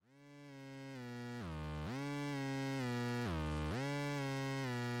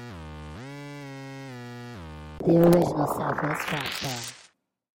The original Southwest Trap Show.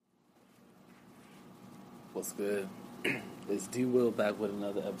 What's good? It's D Will back with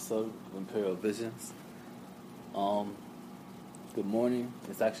another episode of Imperial Visions. Good morning.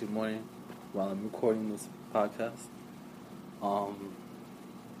 It's actually morning while I'm recording this podcast.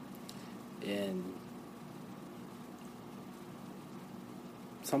 And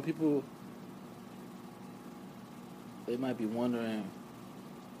some people, they might be wondering,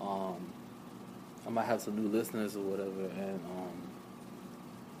 I might have some new listeners or whatever, and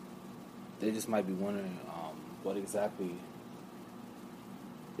they just might be wondering what exactly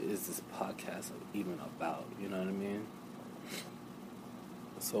is this podcast even about, you know what I mean?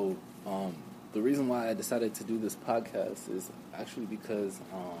 So the reason why I decided to do this podcast is actually because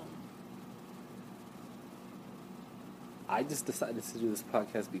I just decided to do this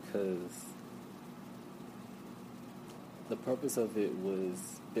podcast because the purpose of it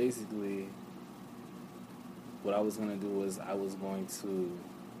was basically, what I was going to do was I was going to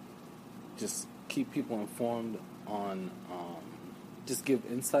just keep people informed on, just give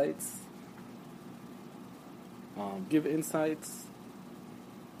insights,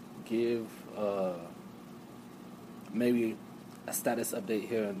 give maybe a status update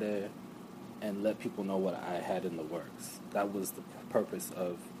here and there, and let people know what I had in the works. That was the purpose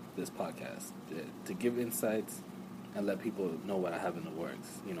of this podcast, to give insights and let people know what I have in the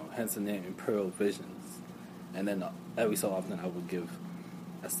works. You know, hence the name Imperial Visions. And then every so often I would give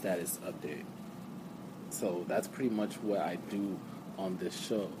a status update. So that's pretty much what I do on this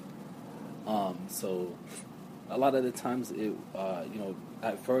show. So a lot of the times,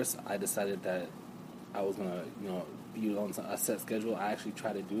 at first I decided that I was gonna, be on a set schedule. I actually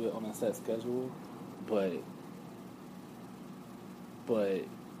try to do it on a set schedule, but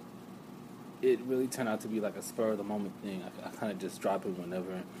it really turned out to be like a spur of the moment thing. I kind of just drop it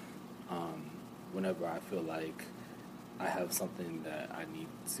whenever I feel like I have something that I need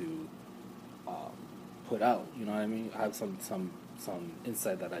to put out. You know what I mean? I have some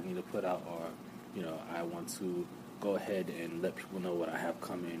insight that I need to put out, or I want to go ahead and let people know what I have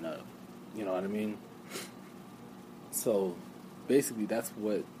coming up. You know what I mean? So basically, that's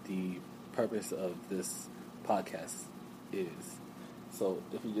what the purpose of this podcast is. So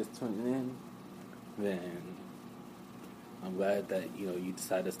if you just tuned in, then I'm glad that you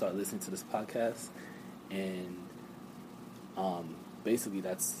decided to start listening to this podcast, and basically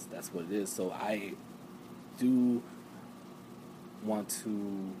that's what it is. So I do want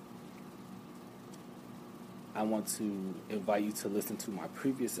to invite you to listen to my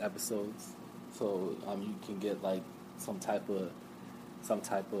previous episodes, so you can get like some type of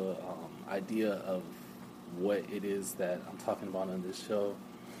idea of what it is that I'm talking about on this show,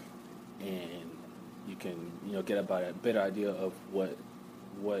 and you can get about a better idea of what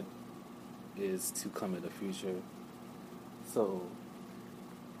is to come in the future. So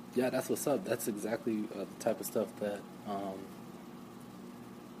yeah, that's what's up. That's exactly the type of stuff that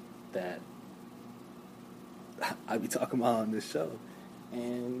I be talking about on this show.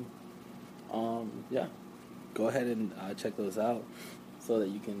 And yeah, go ahead and check those out so that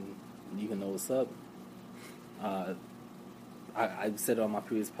you can know what's up. I said it on my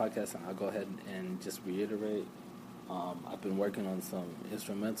previous podcast, and I'll go ahead and just reiterate. I've been working on some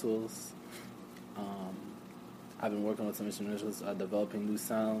instrumentals. Developing new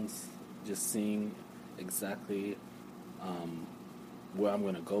sounds, just seeing exactly where I'm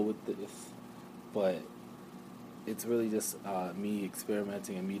going to go with this. But it's really just me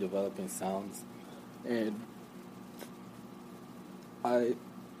experimenting and me developing sounds. And I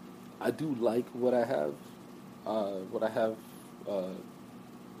do like what I have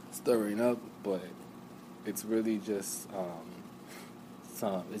stirring up, but it's really just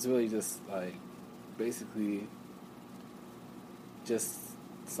like basically just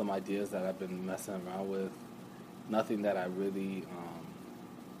some ideas that I've been messing around with. Nothing that I really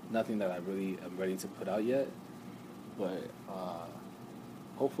am ready to put out yet, but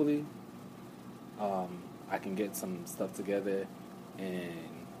hopefully I can get some stuff together,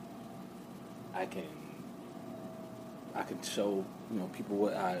 and I can show people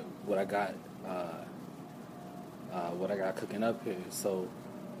what I got cooking up here. So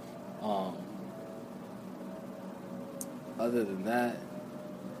other than that,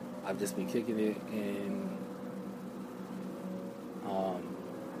 I've just been kicking it,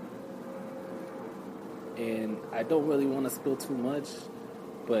 and I don't really want to spill too much,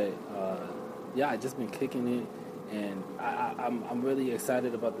 but yeah, I just been kicking it, and I'm really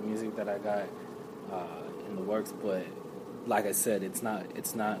excited about the music that I got in the works. But like I said, it's not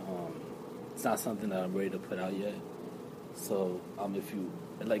something that I'm ready to put out yet. So if you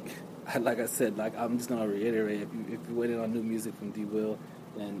like, like I said, like I'm just gonna reiterate, if you're waiting on new music from D Will,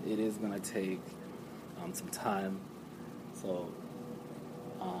 then it is gonna take some time. So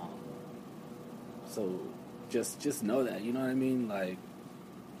um, so just know that, you know what I mean? Like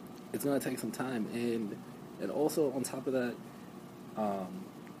it's gonna take some time, and also on top of that,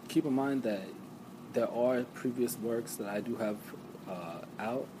 keep in mind that there are previous works that I do have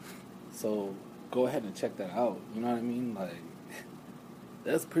out. So go ahead and check that out. You know what I mean? Like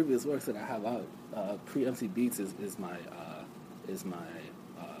there's previous works that I have out. Pre MC Beats is my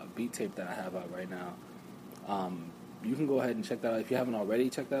beat tape that I have out right now. You can go ahead and check that out. If you haven't already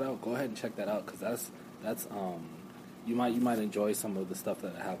checked that out, go ahead and check that out, because that's you might enjoy some of the stuff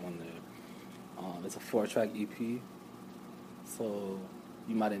that I have on there. It's a 4-track EP, so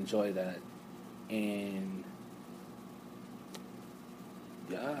you might enjoy that. And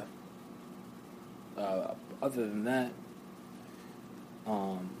yeah, other than that,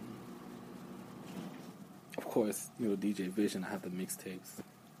 of course, DJ Vision, I have the mixtapes.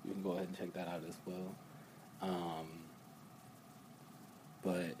 You can go ahead and check that out as well.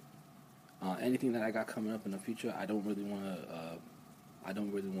 But anything that I got coming up in the future, I don't really want to. I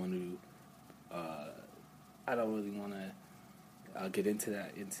don't really want to get into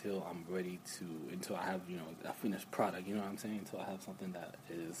that until I'm ready to. Until I have a finished product. You know what I'm saying? Until I have something that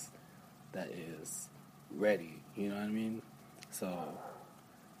is ready. You know what I mean? So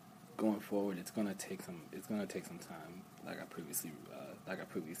going forward, it's gonna take some time, like I previously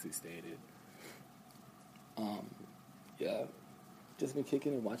stated. Yeah, just been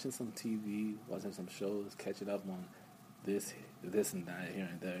kicking and watching some TV, watching some shows, catching up on this and that here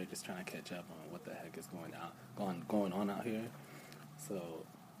and there, just trying to catch up on what the heck is going on out here. So,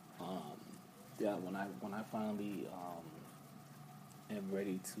 yeah, when I finally am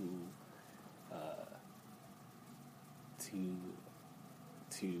ready to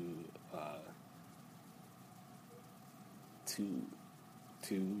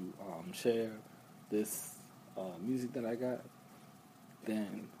share this music that I got,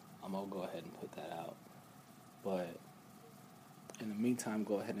 then I'm gonna go ahead and put that out. But in the meantime,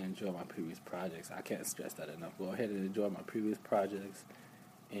 go ahead and enjoy my previous projects. I can't stress that enough. Go ahead and enjoy my previous projects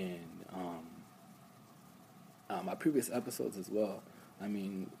and my previous episodes as well. I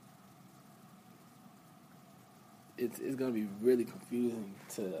mean, it's gonna be really confusing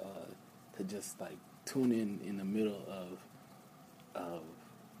to just like tune in the middle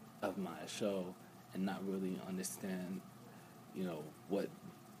of my show and not really understand, what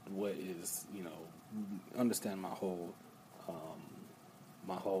is, understand my whole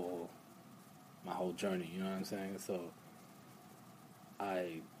journey. You know what I'm saying? So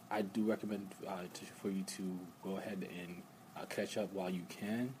I do recommend for you to go ahead and catch up while you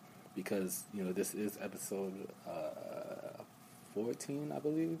can, because this is episode 14, I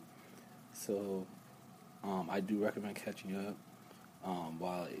believe. So I do recommend catching up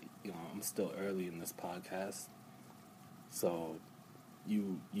while I'm still early in this podcast, so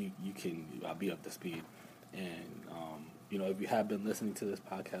you can be up to speed. And if you have been listening to this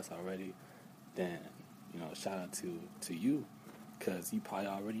podcast already, then shout out to you, because you probably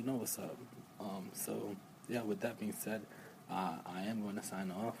already know what's up. So yeah, with that being said, I am going to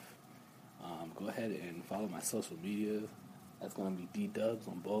sign off. Go ahead and follow my social medias. That's going to be D-Dubs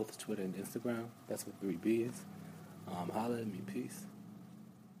on both Twitter and Instagram. That's with 3 B's. Holla at me. Peace.